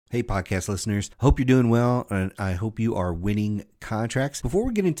Hey, podcast listeners. Hope you're doing well, and I hope you are winning contracts. Before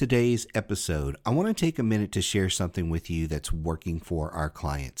we get into today's episode, I want to take a minute to share something with you that's working for our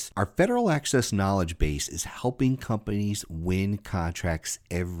clients. Our Federal Access knowledge base is helping companies win contracts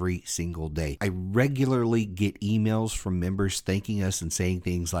every single day. I regularly get emails from members thanking us and saying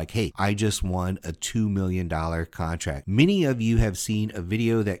things like, hey, I just won a $2 million contract. Many of you have seen a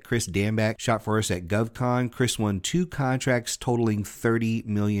video that Chris Danback shot for us at GovCon. Chris won 2 contracts totaling $30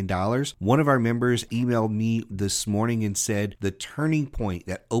 million. One of our members emailed me this morning and said, the turning point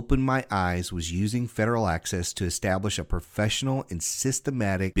that opened my eyes was using Federal Access to establish a professional and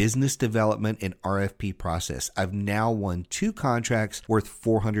systematic business development and RFP process. I've now won 2 contracts worth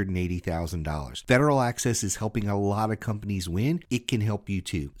 $480,000. Federal Access is helping a lot of companies win. It can help you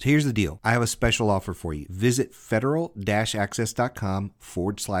too. So here's the deal. I have a special offer for you. Visit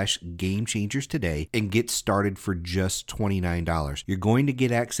federal-access.com/game changers today and get started for just $29. You're going to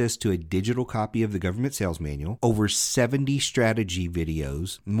get access to a digital copy of the government sales manual, over 70 strategy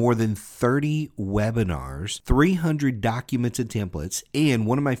videos, more than 30 webinars, 300 documents and templates, and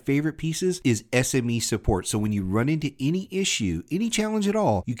one of my favorite pieces is SME support. So when you run into any issue, any challenge at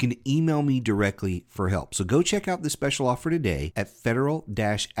all, you can email me directly for help. So go check out the special offer today at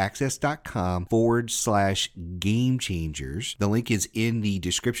federal-access.com/game changers. The link is in the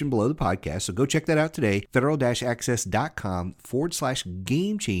description below the podcast. So go check that out today,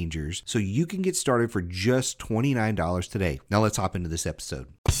 federal-access.com/game changers, so you can get started for just $29 today. Now let's hop into this episode.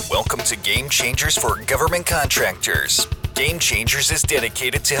 Welcome to Game Changers for Government Contractors. Game Changers is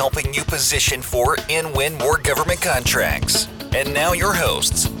dedicated to helping you position for and win more government contracts. And now your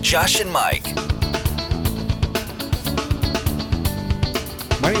hosts, Josh and Mike.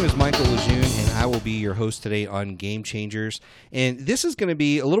 My name is Michael Lejeune, and I will be your host today on Game Changers. And this is going to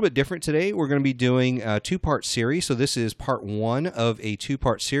be a little bit different today. We're going to be doing a 2-part series. So this is part 1 of a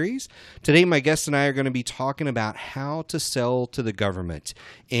 2-part series. Today, my guest and I are going to be talking about how to sell to the government.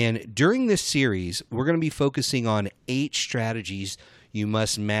 And during this series, we're going to be focusing on 8 strategies you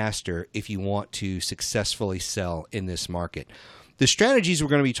must master if you want to successfully sell in this market. The strategies we're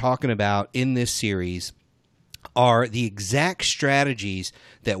going to be talking about in this series are the exact strategies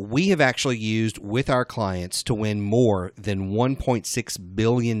that we have actually used with our clients to win more than $1.6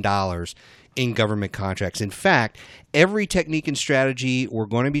 billion in government contracts. In fact, every technique and strategy we're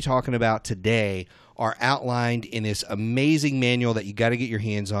going to be talking about today are outlined in this amazing manual that you got to get your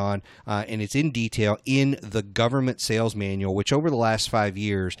hands on, and it's in detail in the Government Sales Manual, which over the last 5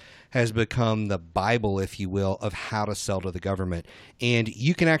 years has become the Bible, if you will, of how to sell to the government. And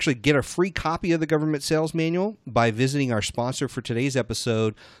you can actually get a free copy of the Government Sales Manual by visiting our sponsor for today's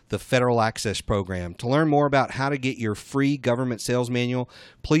episode, the Federal Access Program. To learn more about how to get your free Government Sales Manual,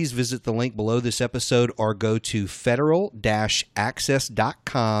 please visit the link below this episode or go to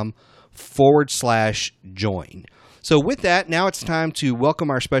federal-access.com/join. So with that, now it's time to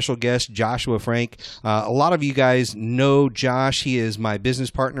welcome our special guest, Joshua Frank. A lot of you guys know Josh. He is my business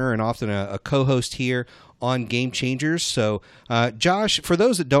partner and often a co-host here on Game Changers. So Josh, for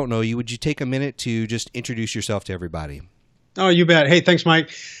those that don't know you, would you take a minute to just introduce yourself to everybody? Oh, you bet. Hey, thanks, Mike.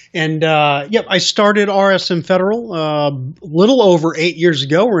 And I started RSM Federal a little over 8 years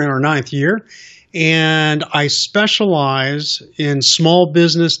ago. We're in our 9th year. And I specialize in small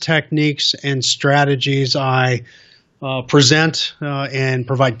business techniques and strategies. I present and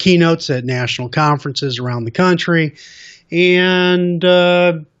provide keynotes at national conferences around the country. And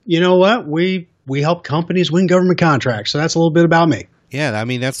you know what? We help companies win government contracts. So that's a little bit about me. Yeah, I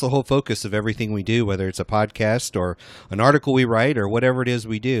mean, that's the whole focus of everything we do, whether it's a podcast or an article we write or whatever it is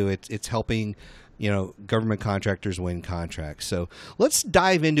we do. It's helping government contractors win contracts. So let's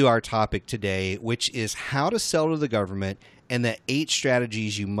dive into our topic today, which is how to sell to the government and the 8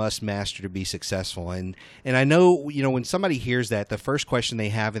 strategies you must master to be successful. And I know, when somebody hears that, the first question they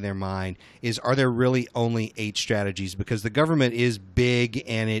have in their mind is, are there really only 8 strategies? Because the government is big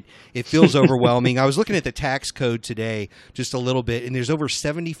and it feels overwhelming. I was looking at the tax code today just a little bit, and there's over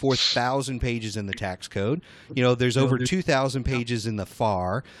 74,000 pages in the tax code. There's over 2,000 pages in the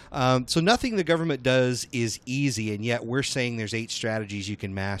FAR. So nothing the government does is easy, and yet we're saying there's 8 strategies you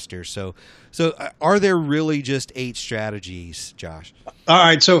can master. So are there really just 8 strategies, Josh? All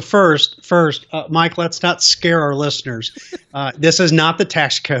right. So first, Mike, let's not scare our listeners. This is not the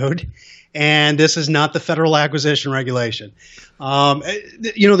tax code, and this is not the Federal Acquisition Regulation.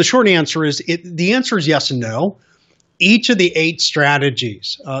 The short answer is the answer is yes and no. Each of the 8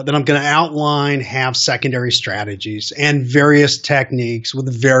 strategies that I'm going to outline have secondary strategies and various techniques with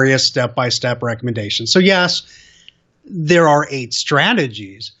various step-by-step recommendations. So yes, there are 8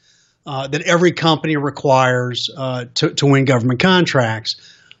 strategies that every company requires to win government contracts.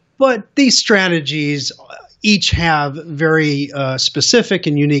 But these strategies each have very specific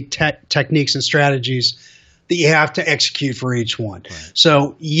and unique techniques and strategies that you have to execute for each one. Right.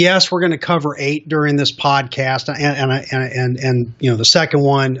 So yes, we're going to cover 8 during this podcast, and the second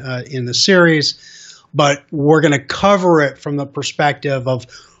one in the series, but we're going to cover it from the perspective of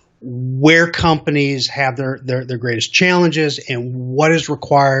where companies have their greatest challenges and what is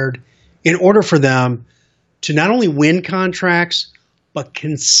required in order for them to not only win contracts, but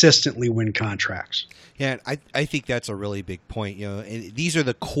consistently win contracts. Yeah, I think that's a really big point. And these are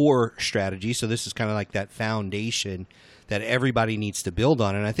the core strategies. So this is kind of like that foundation that everybody needs to build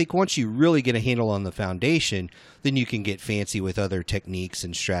on. And I think once you really get a handle on the foundation, then you can get fancy with other techniques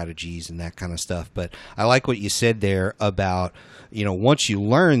and strategies and that kind of stuff. But I like what you said there about, once you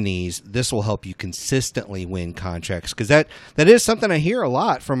learn these, this will help you consistently win contracts. Because that is something I hear a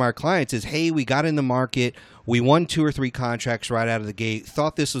lot from our clients is, hey, we got in the market, we won 2 or 3 contracts right out of the gate,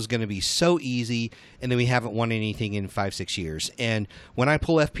 thought this was going to be so easy, and then we haven't won anything in 5-6 years. And when I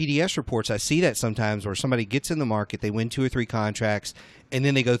pull FPDS reports, I see that sometimes where somebody gets in the market, they win 2 or 3 contracts, and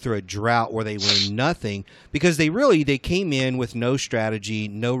then they go through a drought where they win nothing because they came in with no strategy,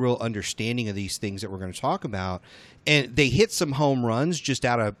 no real understanding of these things that we're going to talk about. And they hit some home runs just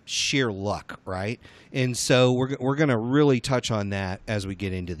out of sheer luck, right? And so we're going to really touch on that as we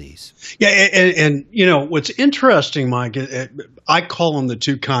get into these. Yeah, and what's interesting, Mike, I call them the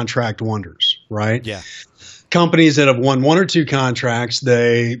 2 contract wonders, right? Yeah. Companies that have won 1 or 2 contracts,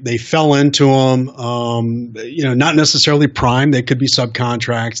 they fell into them, not necessarily prime. They could be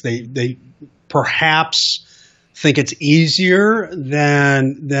subcontracts. They perhaps think it's easier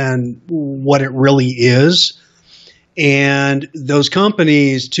than what it really is. And those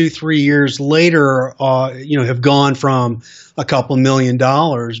companies 2-3 years later, have gone from a couple $1 million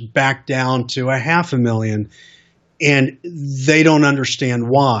back down to $500,000, and they don't understand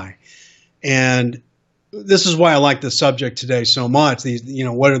why. And this is why I like the subject today so much. These,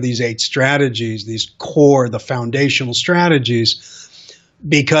 what are these 8 strategies? These core, the foundational strategies,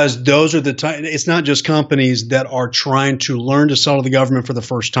 because those are it's not just companies that are trying to learn to sell to the government for the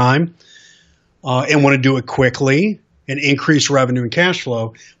first time. And want to do it quickly and increase revenue and cash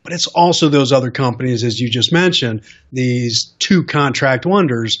flow. But it's also those other companies, as you just mentioned, these 2 contract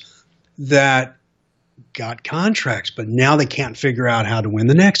wonders that got contracts, but now they can't figure out how to win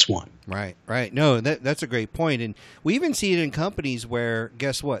the next one. Right. No, that's a great point. And we even see it in companies where,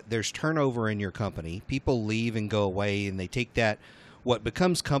 guess what? There's turnover in your company. People leave and go away, and they take that what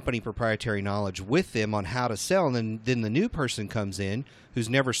becomes company proprietary knowledge with them on how to sell. And then the new person comes in who's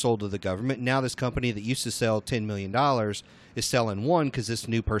never sold to the government. Now this company that used to sell $10 million is selling 1 because this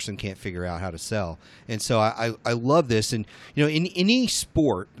new person can't figure out how to sell. And so I love this. And, in any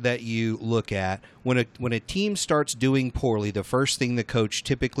sport that you look at, when a team starts doing poorly, the first thing the coach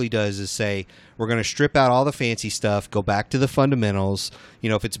typically does is say, we're going to strip out all the fancy stuff, go back to the fundamentals.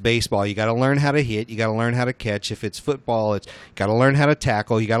 If it's baseball, you got to learn how to hit, you got to learn how to catch. If it's football, it's got to learn how to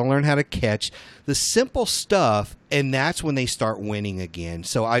tackle, you got to learn how to catch. The simple stuff, and that's when they start winning again.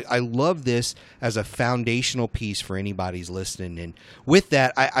 So I love this as a foundational piece for anybody's listening. And with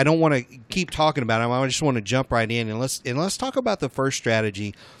that, I don't want to keep talking about it. I just want to jump right in and let's talk about the first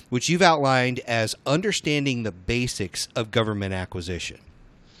strategy, which you've outlined as understanding the basics of government acquisition.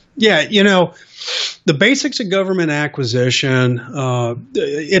 Yeah, the basics of government acquisition,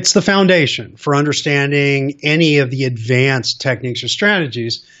 it's the foundation for understanding any of the advanced techniques or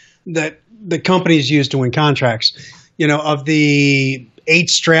strategies that the companies use to win contracts. Of the 8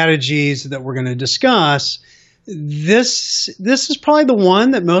 strategies that we're going to discuss, this is probably the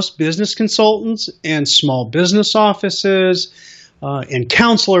one that most business consultants and small business offices and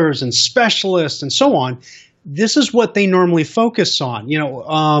counselors and specialists and so on, this is what they normally focus on.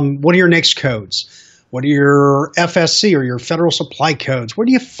 What are your NAICS codes? What are your FSC or your federal supply codes? Where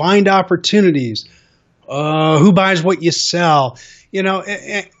do you find opportunities? Who buys what you sell?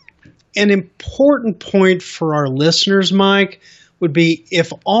 An important point for our listeners, Mike, would be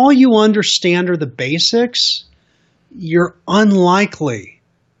if all you understand are the basics, you're unlikely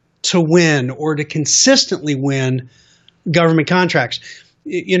to win or to consistently win government contracts.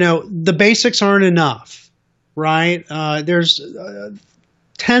 The basics aren't enough, right? There's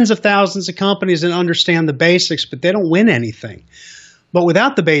tens of thousands of companies that understand the basics, but they don't win anything. But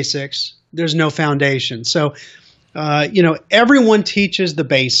without the basics, there's no foundation. So, everyone teaches the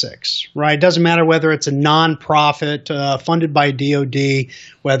basics, right? It doesn't matter whether it's a nonprofit funded by DOD,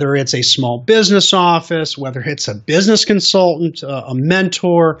 whether it's a small business office, whether it's a business consultant, a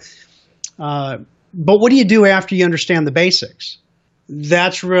mentor. But what do you do after you understand the basics?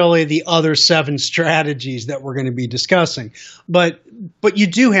 That's really the other 7 strategies that we're going to be discussing. But you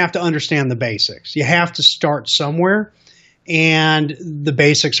do have to understand the basics. You have to start somewhere, and the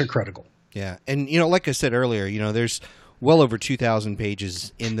basics are critical. Yeah. And, like I said earlier, there's well over 2,000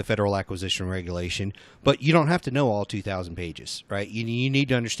 pages in the Federal Acquisition Regulation, but you don't have to know all 2,000 pages, right? You need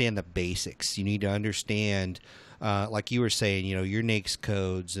to understand the basics. You need to understand, like you were saying, your NAICS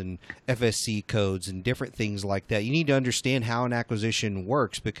codes and FSC codes and different things like that. You need to understand how an acquisition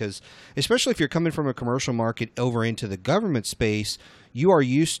works, because especially if you're coming from a commercial market over into the government space, you are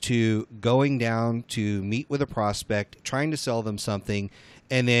used to going down to meet with a prospect, trying to sell them something,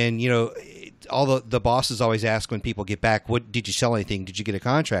 and then, all the bosses always ask when people get back, "What did you sell anything? Did you get a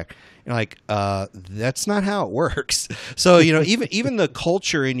contract?" And like, that's not how it works. So, even the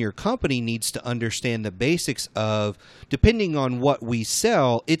culture in your company needs to understand the basics of, depending on what we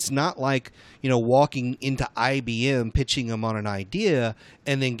sell, it's not like, walking into IBM, pitching them on an idea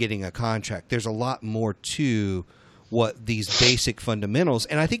and then getting a contract. There's a lot more to what these basic fundamentals,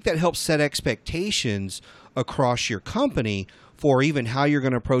 and I think that helps set expectations across your company for even how you're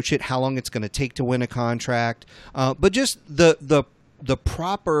going to approach it, how long it's going to take to win a contract, but just the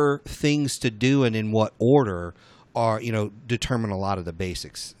proper things to do and in what order are, determine a lot of the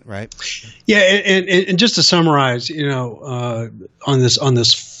basics, right? Yeah, and just to summarize, on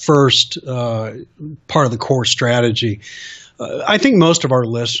this first part of the core strategy, I think most of our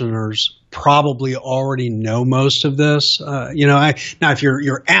listeners probably already know most of this. Now, if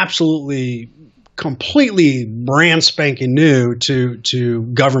you're absolutely completely brand spanking new to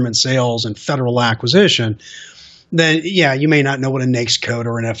government sales and federal acquisition, then yeah, you may not know what a NAICS code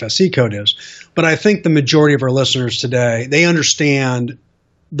or an FSC code is. But I think the majority of our listeners today, they understand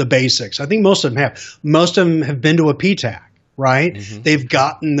the basics. I think most of them have. Most of them have been to a PTAC, right? Mm-hmm. They've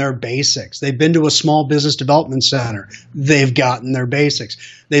gotten their basics. They've been to a small business development center. They've gotten their basics.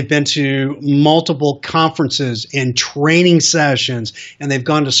 They've been to multiple conferences and training sessions, and they've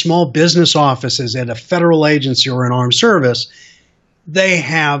gone to small business offices at a federal agency or an armed service. They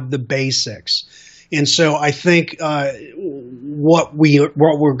have the basics. And so I think what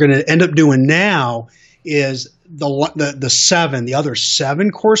we're going to end up doing now is the other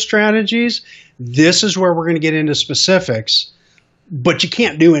seven core strategies. This is where we're going to get into specifics, but you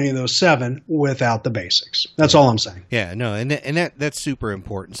can't do any of those 7 without the basics. That's all I'm saying. Yeah, no, and that's super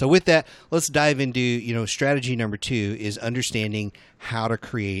important. So with that, let's dive into, strategy number 2 is understanding how to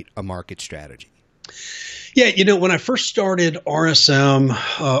create a market strategy. Yeah, when I first started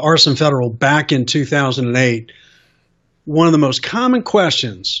RSM Federal back in 2008, one of the most common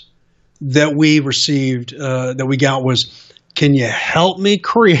questions that we received, that we got was, can you help me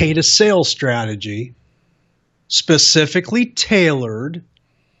create a sales strategy specifically tailored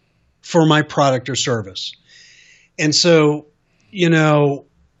for my product or service? And so,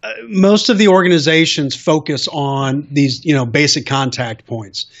 most of the organizations focus on these, basic contact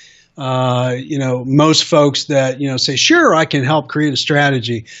points. Most folks that, say, sure, I can help create a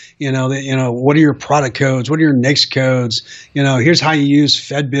strategy. What are your product codes? What are your NAICS codes? Here's how you use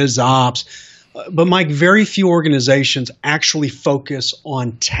FedBiz Ops. But Mike, very few organizations actually focus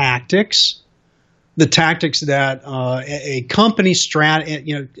on tactics, the tactics that a company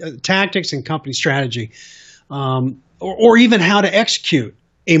tactics and company strategy, or even how to execute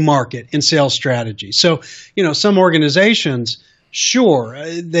a market and sales strategy. So, some organizations, sure,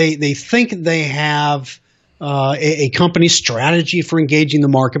 they think they have a company strategy for engaging the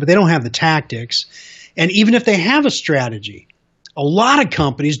market, but they don't have the tactics. And even if they have a strategy, a lot of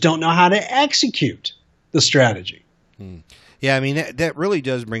companies don't know how to execute the strategy. Yeah, I mean, that really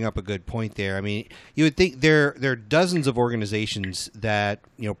does bring up a good point there. I mean, you would think there are dozens of organizations that,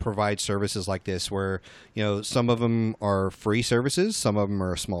 provide services like this where, some of them are free services, some of them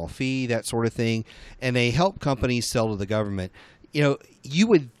are a small fee, that sort of thing, and they help companies sell to the government. You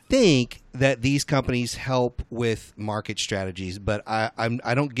would think that these companies help with market strategies, but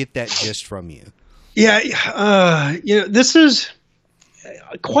I don't get that gist from you. Yeah, this is,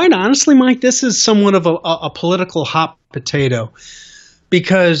 quite honestly, Mike, this is somewhat of a political hot potato,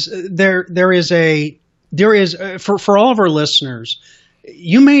 because there is for all of our listeners,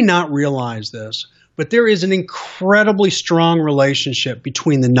 you may not realize this, but there is an incredibly strong relationship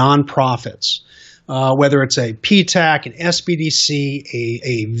between the nonprofits, whether it's a PTAC, an SBDC,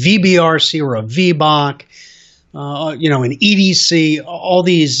 a VBRC, or a VBOC, an EDC, all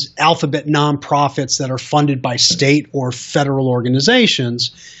these alphabet nonprofits that are funded by state or federal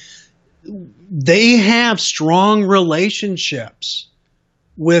organizations. They have strong relationships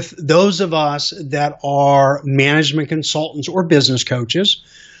with those of us that are management consultants or business coaches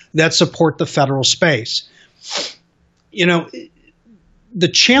that support the federal space. The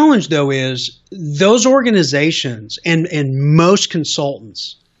challenge, though, is those organizations and most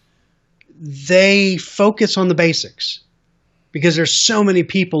consultants, they focus on the basics because there's so many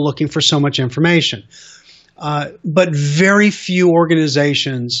people looking for so much information. But very few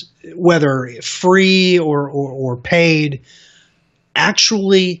organizations, whether free or paid,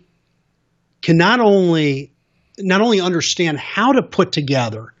 actually can not only understand how to put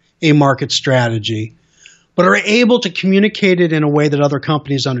together a market strategy, but are able to communicate it in a way that other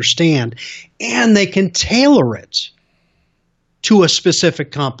companies understand, and they can tailor it to a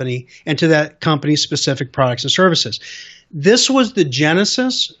specific company and to that company's specific products and services. This was the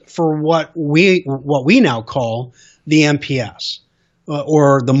genesis for what we now call the MPS,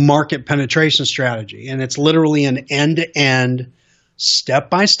 or the market penetration strategy, and it's literally an end-to-end,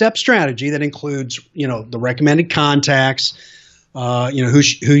 step-by-step strategy that includes, the recommended contacts, who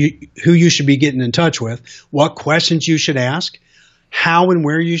you should be getting in touch with, what questions you should ask, how and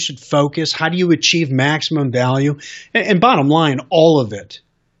where you should focus, how do you achieve maximum value, and bottom line, all of it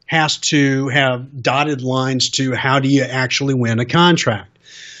has to have dotted lines to how do you actually win a contract.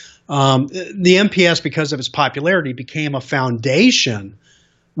 The MPS, because of its popularity, became a foundation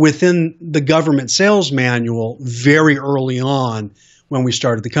within the government sales manual very early on when we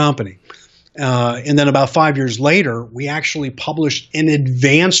started the company. And then about 5 years later, we actually published an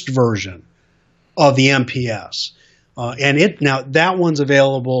advanced version of the MPS. And that one's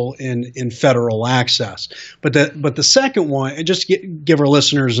available in federal access. But the second one, and just give our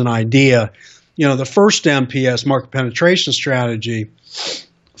listeners an idea, the first MPS, market penetration strategy,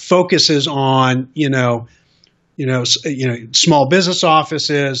 focuses on small business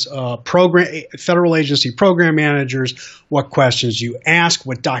offices, federal agency program managers, what questions you ask,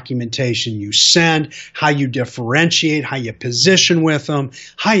 what documentation you send, how you differentiate, how you position with them,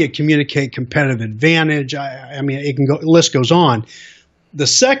 how you communicate competitive advantage. The list goes on. The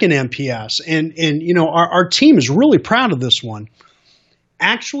second MPS, and our team is really proud of this one.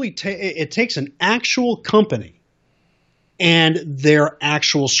 Actually, it takes an actual company and their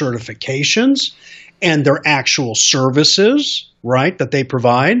actual certifications and their actual services, right, that they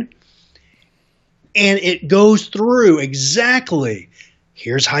provide. And it goes through exactly,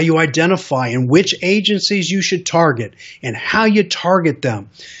 here's how you identify and which agencies you should target and how you target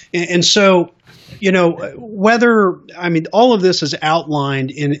them. And so, all of this is outlined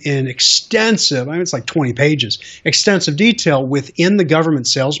in extensive, it's like 20 pages, extensive detail within the government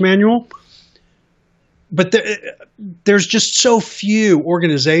sales manual. But there's just so few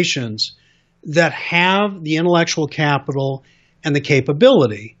organizations that have the intellectual capital and the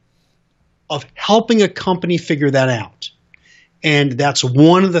capability of helping a company figure that out. And that's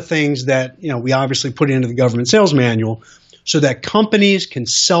one of the things that we obviously put into the government sales manual so that companies can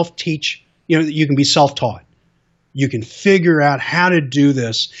self-teach, you can be self-taught. You can figure out how to do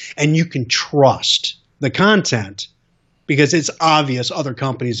this, and you can trust the content because it's obvious other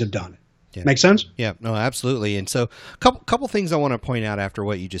companies have done it. Yeah. Make sense? Yeah, no, absolutely. And so couple things I want to point out after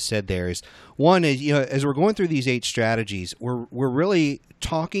what you just said there is, one is, as we're going through these 8 strategies, we're really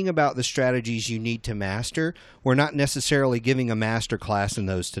talking about the strategies you need to master. We're not necessarily giving a master class in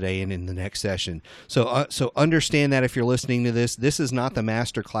those today and in the next session. So understand that if you're listening to this is not the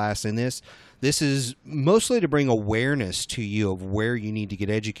master class in this. This is mostly to bring awareness to you of where you need to get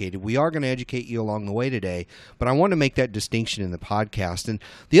educated. We are going to educate you along the way today, but I want to make that distinction in the podcast. And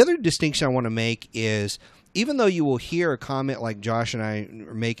the other distinction I want to make is, even though you will hear a comment like Josh and I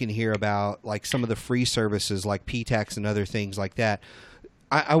are making here about like some of the free services like PTAX and other things like that,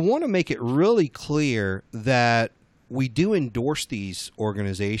 I want to make it really clear that we do endorse these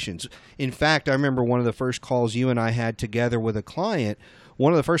organizations. In fact, I remember one of the first calls you and I had together with a client.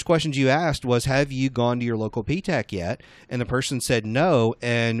 One of the first questions you asked was, have you gone to your local PTAC yet? And the person said no.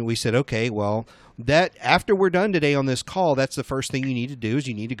 And we said, okay, well, that after we're done today on this call, that's the first thing you need to do is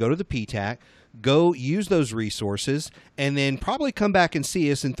you need to go to the PTAC, go use those resources, and then probably come back and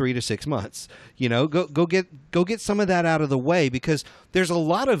see us in 3 to 6 months. Go get some of that out of the way, because there's a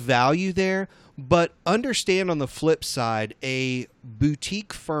lot of value there. But understand on the flip side, a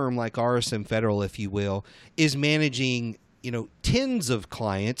boutique firm like RSM Federal, if you will, is managing tens of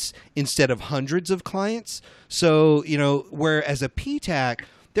clients instead of hundreds of clients. So, whereas a PTAC,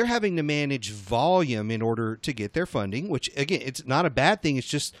 they're having to manage volume in order to get their funding, which again, it's not a bad thing. It's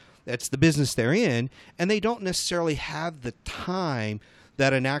just, that's the business they're in. And they don't necessarily have the time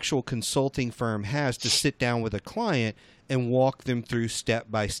that an actual consulting firm has to sit down with a client and walk them through step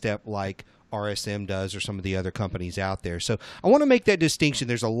by step like RSM does or some of the other companies out there. So I want to make that distinction.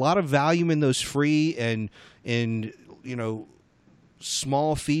 There's a lot of value in those free and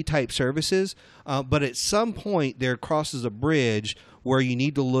small fee type services, but at some point there crosses a bridge where you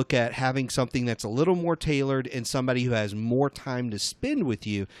need to look at having something that's a little more tailored and somebody who has more time to spend with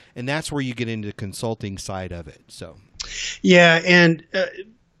you, and that's where you get into the consulting side of it. So, yeah, and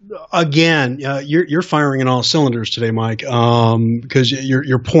again, you're firing on all cylinders today, Mike, because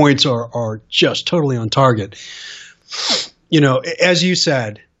your points are just totally on target. As you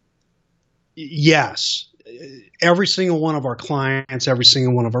said, yes, every single one of our clients, every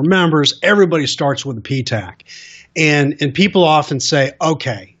single one of our members, everybody starts with a PTAC. And people often say,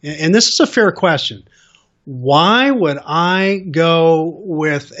 okay, and this is a fair question. Why would I go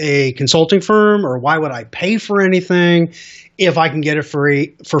with a consulting firm, or why would I pay for anything if I can get it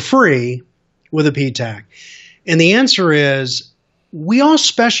for free with a PTAC? And the answer is, we all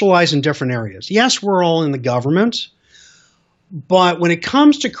specialize in different areas. Yes, we're all in the government, but when it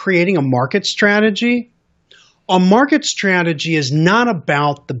comes to creating a market strategy is not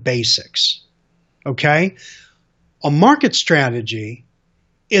about the basics, okay? A market strategy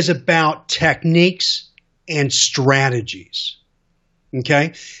is about techniques and strategies,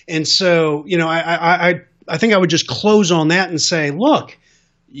 okay? And so, I think I would just close on that and say, look,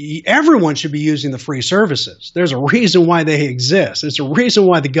 everyone should be using the free services. There's a reason why they exist. There's a reason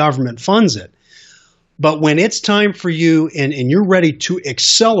why the government funds it. But when it's time for you and you're ready to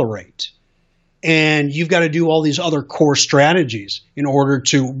accelerate, and you've got to do all these other core strategies in order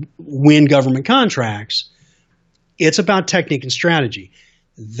to win government contracts, it's about technique and strategy.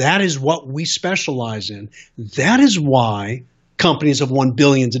 That is what we specialize in. That is why companies have won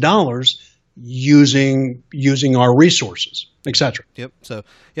billions of dollars using our resources, et cetera. Yep. So,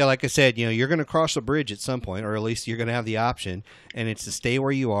 yeah, like I said, you're going to cross a bridge at some point, or at least you're going to have the option, and it's to stay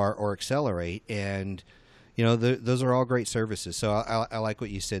where you are or accelerate. And those are all great services. So I like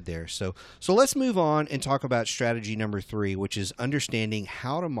what you said there. So let's move on and talk about strategy number 3, which is understanding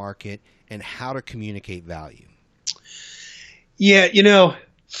how to market and how to communicate value. Yeah,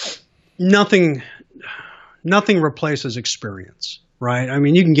 nothing replaces experience, right? I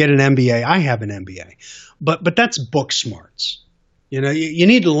mean, you can get an MBA. I have an MBA, but that's book smarts. You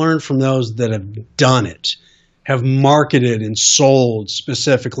need to learn from those that have done it, have marketed and sold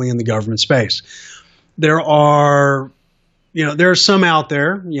specifically in the government space. There are some out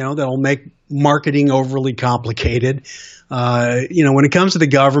there, that'll make marketing overly complicated. When it comes to the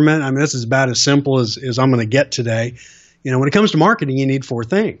government, I mean, this is about as simple as I'm going to get today. When it comes to marketing, you need 4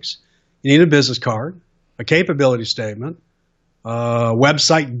 things. You need a business card, a capability statement, a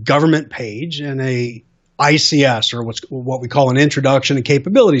website government page, and a ICS, or what we call an introduction and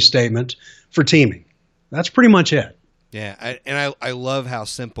capability statement for teaming. That's pretty much it. Yeah, I love how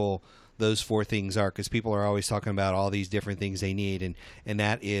simple those 4 things are, because people are always talking about all these different things they need, and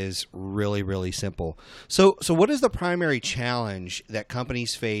that is really, really simple. So what is the primary challenge that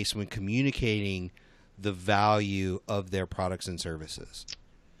companies face when communicating the value of their products and services?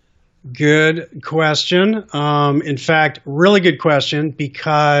 Good question. In fact, really good question,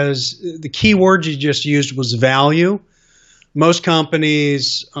 because the key word you just used was value. Most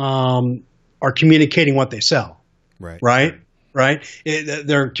companies are communicating what they sell, right?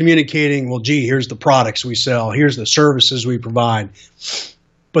 They're communicating, well, gee, here's the products we sell, here's the services we provide,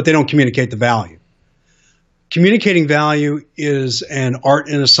 but they don't communicate the value. Communicating value is an art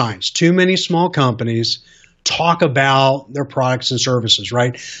and a science. Too many small companies talk about their products and services,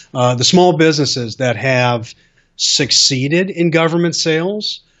 right? The small businesses that have succeeded in government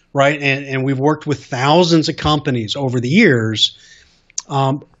sales, right? And we've worked with thousands of companies over the years.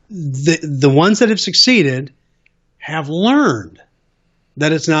 The ones that have succeeded have learned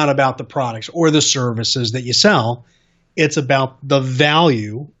that it's not about the products or the services that you sell. It's about the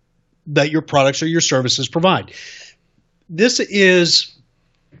value that your products or your services provide. This is,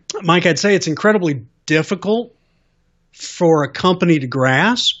 Mike, I'd say it's incredibly difficult for a company to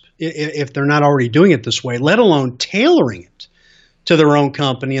grasp if they're not already doing it this way, let alone tailoring it to their own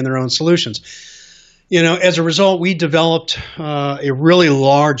company and their own solutions. As a result, we developed a really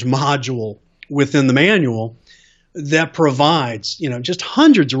large module within the manual that provides, just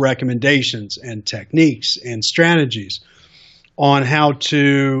hundreds of recommendations and techniques and strategies on how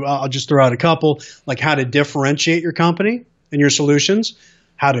to, I'll just throw out a couple, like how to differentiate your company and your solutions,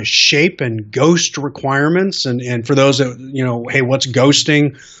 how to shape and ghost requirements. And for those that, hey, what's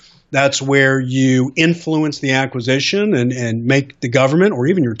ghosting? That's where you influence the acquisition and make the government or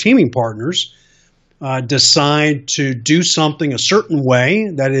even your teaming partners decide to do something a certain way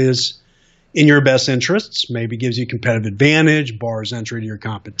that is in your best interests, maybe gives you competitive advantage, bars entry to your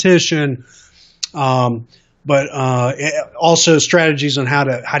competition, but also strategies on how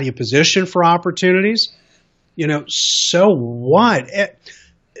do you position for opportunities. So what?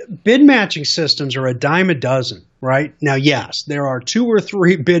 Bid matching systems are a dime a dozen, right? Now, yes, there are 2 or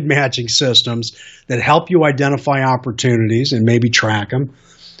 3 bid matching systems that help you identify opportunities and maybe track them.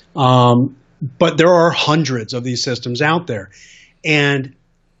 But there are hundreds of these systems out there. And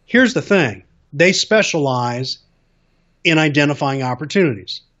here's the thing. They specialize in identifying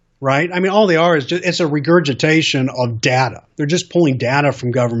opportunities, right? I mean, all they are is it's a regurgitation of data. They're just pulling data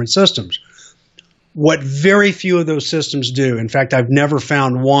from government systems. What very few of those systems do, in fact, I've never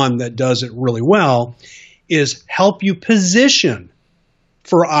found one that does it really well, is help you position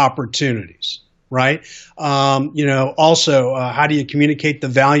for opportunities, right? Also, how do you communicate the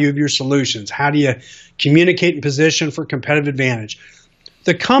value of your solutions? How do you communicate and position for competitive advantage?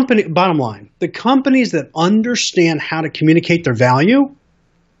 Bottom line, the companies that understand how to communicate their value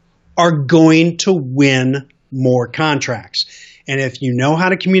are going to win more contracts. And if you know how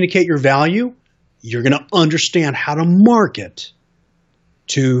to communicate your value, you're going to understand how to market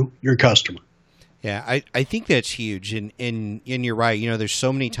to your customer. Yeah, I think that's huge. And you're right. There's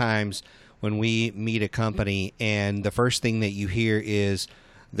so many times when we meet a company and the first thing that you hear is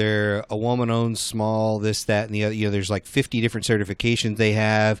they're a woman-owned small, this, that, and the other. There's like 50 different certifications they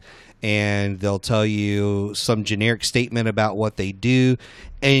have, and they'll tell you some generic statement about what they do.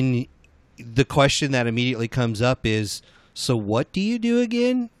 And the question that immediately comes up is, so what do you do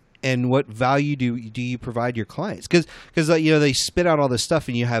again? And what value do you provide your clients? Because they spit out all this stuff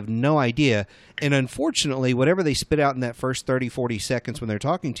and you have no idea. And unfortunately, whatever they spit out in that first 30, 40 seconds when they're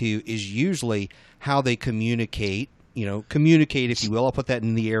talking to you is usually how they communicate, if you will. I'll put that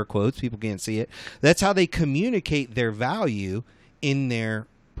in the air quotes. People can't see it. That's how they communicate their value in their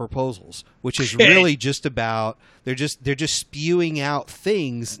proposals, which is really just about they're just spewing out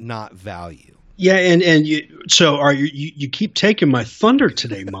things, not value. Yeah, and you keep taking my thunder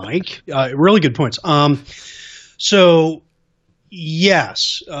today, Mike. Really good points. So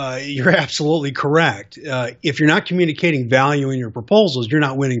yes, you're absolutely correct. If you're not communicating value in your proposals, you're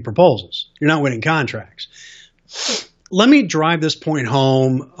not winning proposals. You're not winning contracts. Let me drive this point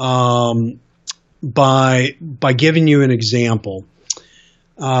home by giving you an example.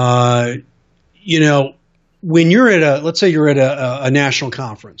 When you're let's say you're at a national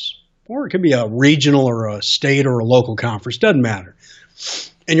conference. Or it could be a regional or a state or a local conference, doesn't matter.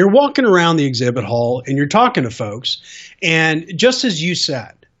 And you're walking around the exhibit hall and you're talking to folks. And just as you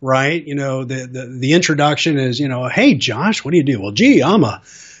said, right, the introduction is, hey, Josh, what do you do? Well, gee, I'm a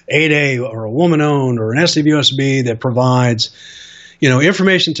 8A or a woman-owned or an SCVOSB that provides,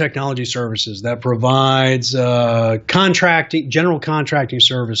 information technology services, that provides general contracting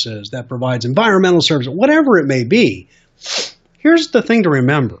services, that provides environmental services, whatever it may be. Here's the thing to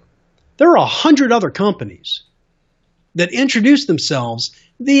remember. There are 100 other companies that introduce themselves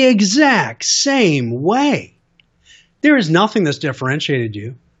the exact same way. There is nothing that's differentiated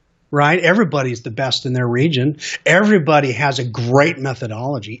you, right? Everybody's the best in their region. Everybody has a great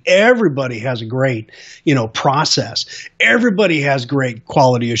methodology. Everybody has a great, process. Everybody has great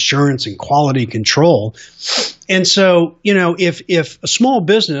quality assurance and quality control. And so, if a small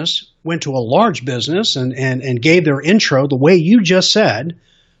business went to a large business and gave their intro the way you just said,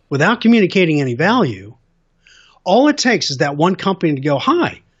 without communicating any value, all it takes is that one company to go,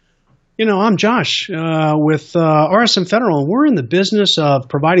 hi, I'm Josh with RSM Federal, and we're in the business of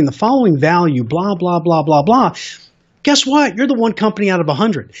providing the following value, blah, blah, blah, blah, blah. Guess what? You're the one company out of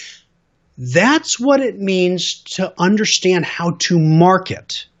 100. That's what it means to understand how to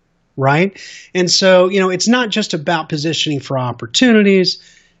market, right? And so, it's not just about positioning for opportunities.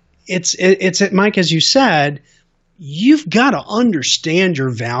 It's Mike, as you said, you've got to understand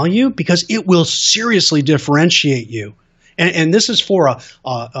your value because it will seriously differentiate you. And this is for a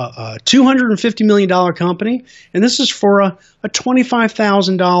 $250 million company, and this is for a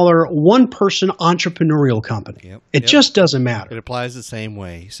 $25,000 one-person entrepreneurial company. It just doesn't matter. It applies the same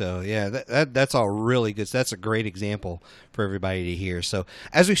way. So, yeah, that's all really good. That's a great example for everybody to hear. So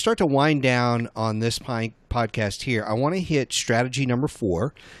as we start to wind down on this podcast here, I want to hit strategy number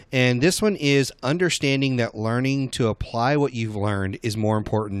 4. And this one is understanding that learning to apply what you've learned is more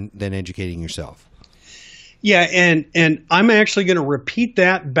important than educating yourself. Yeah, and I'm actually going to repeat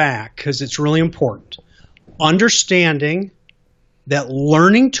that back because it's really important. Understanding that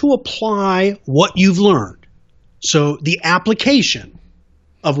learning to apply what you've learned, so the application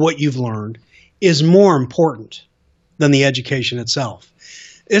of what you've learned, is more important than the education itself.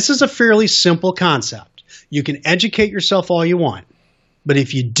 This is a fairly simple concept. You can educate yourself all you want, but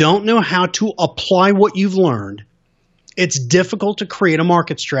if you don't know how to apply what you've learned, it's difficult to create a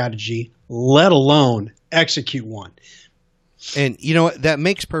market strategy, let alone execute one. And you know what? That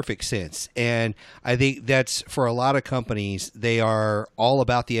makes perfect sense. And I think that's for a lot of companies, they are all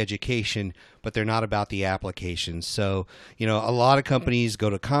about the education, but they're not about the applications. So, you know, a lot of companies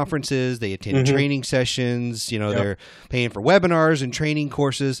go to conferences, they attend training sessions, you know, they're paying for webinars and training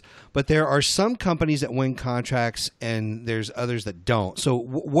courses, but there are some companies that win contracts and there's others that don't. So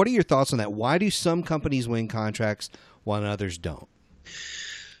what are your thoughts on that? Why do some companies win contracts while others don't?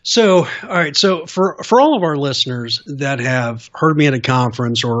 So, all right. So for all of our listeners that have heard me at a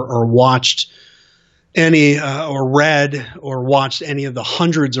conference or watched any or read or watched any of the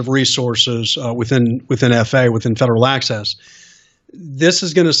hundreds of resources within FA, within Federal Access, this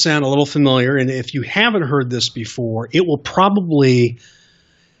is going to sound a little familiar. And if you haven't heard this before, it will probably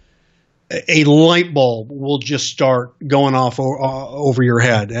a light bulb will just start going off over your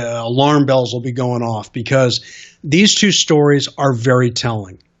head. Alarm bells will be going off because these two stories are very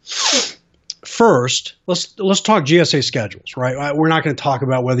telling. First, let's talk GSA schedules, right? We're not going to talk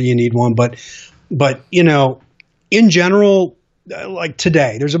about whether you need one, but you know, in general, like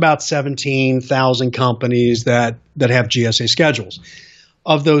today, there's about 17,000 companies that have GSA schedules.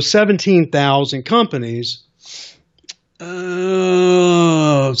 Of those 17,000 companies,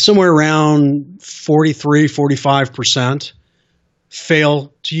 somewhere around 45%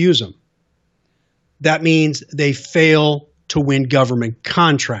 fail to use them. That means they fail to win government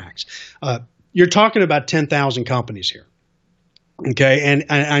contracts. You're talking about 10,000 companies here. Okay, and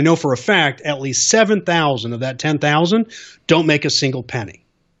I know for a fact at least 7,000 of that 10,000 don't make a single penny.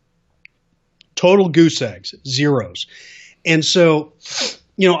 Total goose eggs, zeros. And so,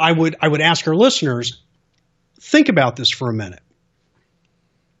 you know, I would ask our listeners, think about this for a minute.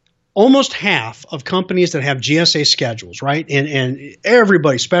 Almost half of companies that have GSA schedules, right? And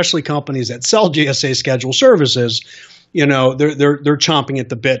everybody, especially companies that sell GSA schedule services, you know, they're chomping at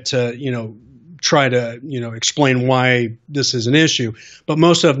the bit to, you know, try to, you know, explain why this is an issue. But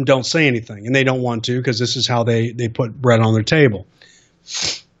most of them don't say anything, and they don't want to because this is how they put bread on their table.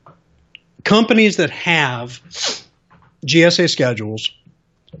 Companies that have GSA schedules,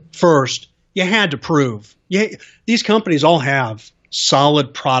 first, you had to prove. These companies all have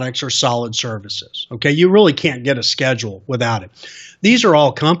solid products or solid services. Okay, you really can't get a schedule without it. These are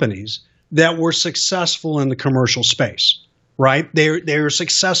all companies that were successful in the commercial space, right? They're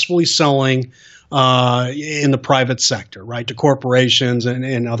successfully selling in the private sector, right, to corporations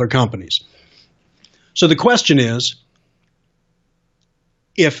and other companies. So the question is,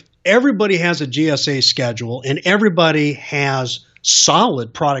 if everybody has a GSA schedule and everybody has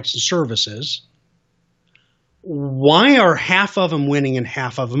solid products and services, why are half of them winning and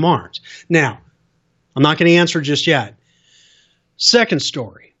half of them aren't? Now, I'm not going to answer just yet. Second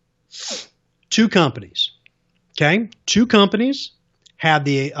story. Two companies, okay? Two companies have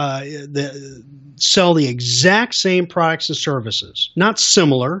sell the exact same products and services, not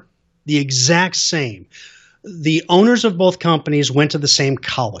similar, the exact same. The owners of both companies went to the same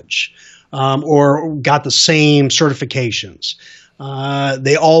college or got the same certifications.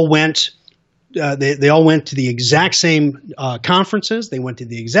 They all went. They all went to the exact same conferences. They went to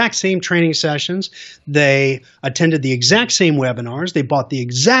the exact same training sessions. They attended the exact same webinars. They bought the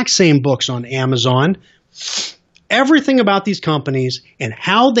exact same books on Amazon. Everything about these companies and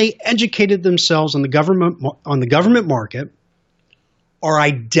how they educated themselves on the government market are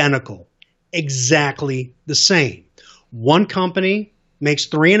identical, exactly the same. One company makes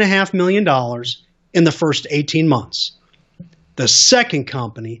 $3.5 million in the first 18 months. The second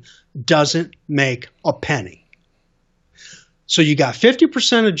company doesn't make a penny. So you got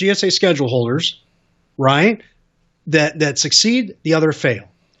 50% of GSA schedule holders, right, that succeed, the other fail.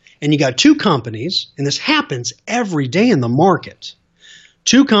 And you got two companies, and this happens every day in the market.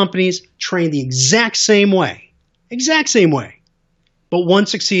 Two companies train the exact same way, but one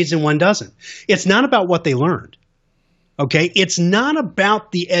succeeds and one doesn't. It's not about what they learned. Okay, it's not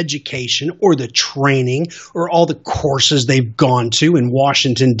about the education or the training or all the courses they've gone to in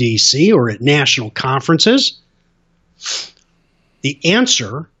Washington, D.C. or at national conferences. The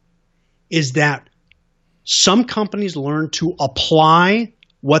answer is that some companies learn to apply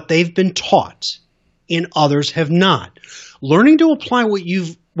what they've been taught and others have not. Learning to apply what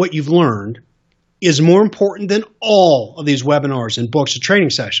you've learned is more important than all of these webinars and books and training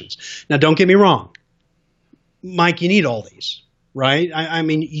sessions. Now, don't get me wrong. Mike, you need all these, right? I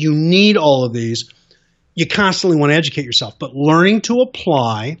mean, you need all of these. You constantly want to educate yourself, but learning to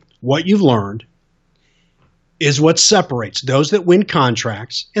apply what you've learned is what separates those that win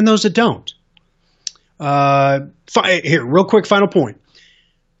contracts and those that don't. Here, real quick, final point.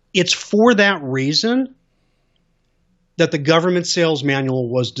 It's for that reason that the government sales manual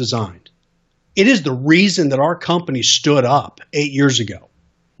was designed. It is the reason that our company stood up 8 years ago.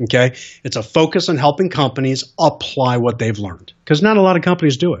 Okay. It's a focus on helping companies apply what they've learned, because not a lot of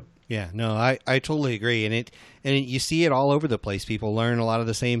companies do it. Yeah, no, I totally agree. And you see it all over the place. People learn a lot of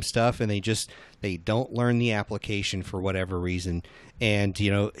the same stuff, and they don't learn the application for whatever reason. And,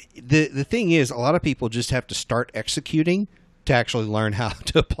 the thing is, a lot of people just have to start executing to actually learn how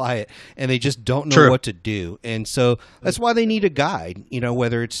to apply it, and they just don't know what to do. And so that's why they need a guide,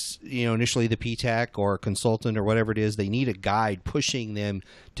 whether it's, initially the PTAC or a consultant or whatever it is, they need a guide pushing them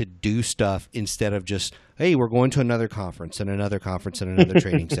to do stuff instead of just, hey, we're going to another conference and another conference and another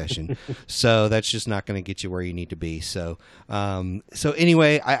training session. So that's just not going to get you where you need to be. So,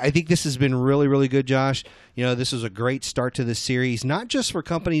 anyway, I think this has been really, really good, Josh. This was a great start to this series, not just for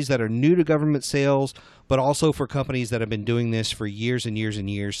companies that are new to government sales, but also for companies that have been doing this for years and years and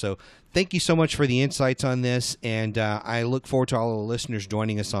years. So thank you so much for the insights on this. And I look forward to all the listeners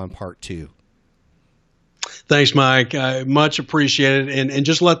joining us on part 2. Thanks, Mike. Much appreciated. And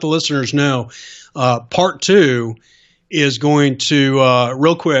just let the listeners know, part 2 is going to,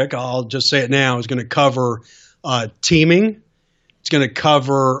 real quick, I'll just say it now, is going to cover teaming. It's going to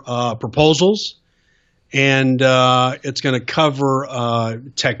cover proposals. And it's going to cover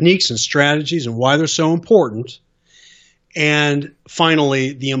techniques and strategies and why they're so important. And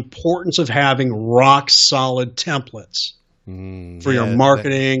finally, the importance of having rock-solid templates for your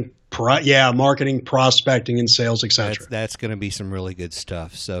marketing, marketing, prospecting, and sales, etc. That's going to be some really good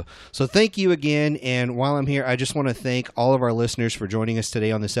stuff. So thank you again. And while I'm here, I just want to thank all of our listeners for joining us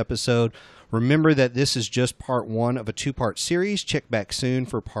today on this episode. Remember that this is just part 1 of a 2-part series. Check back soon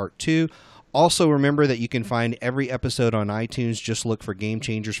for part 2. Also, remember that you can find every episode on iTunes. Just look for Game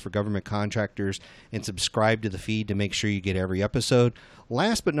Changers for Government Contractors and subscribe to the feed to make sure you get every episode.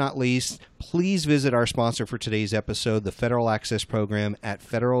 Last but not least, please visit our sponsor for today's episode, the Federal Access Program, at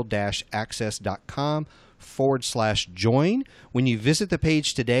federal-access.com/join. When you visit the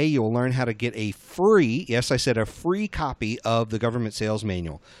page today, you'll learn how to get a free, yes, I said a free copy of the Government Sales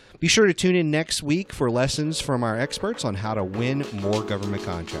Manual. Be sure to tune in next week for lessons from our experts on how to win more government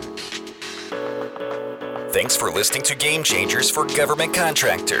contracts. Thanks for listening to Game Changers for Government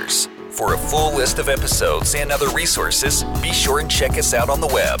Contractors. For a full list of episodes and other resources, be sure and check us out on the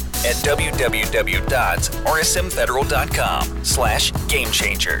web at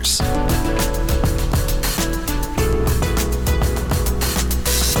www.rsmfederal.com/gamechangers.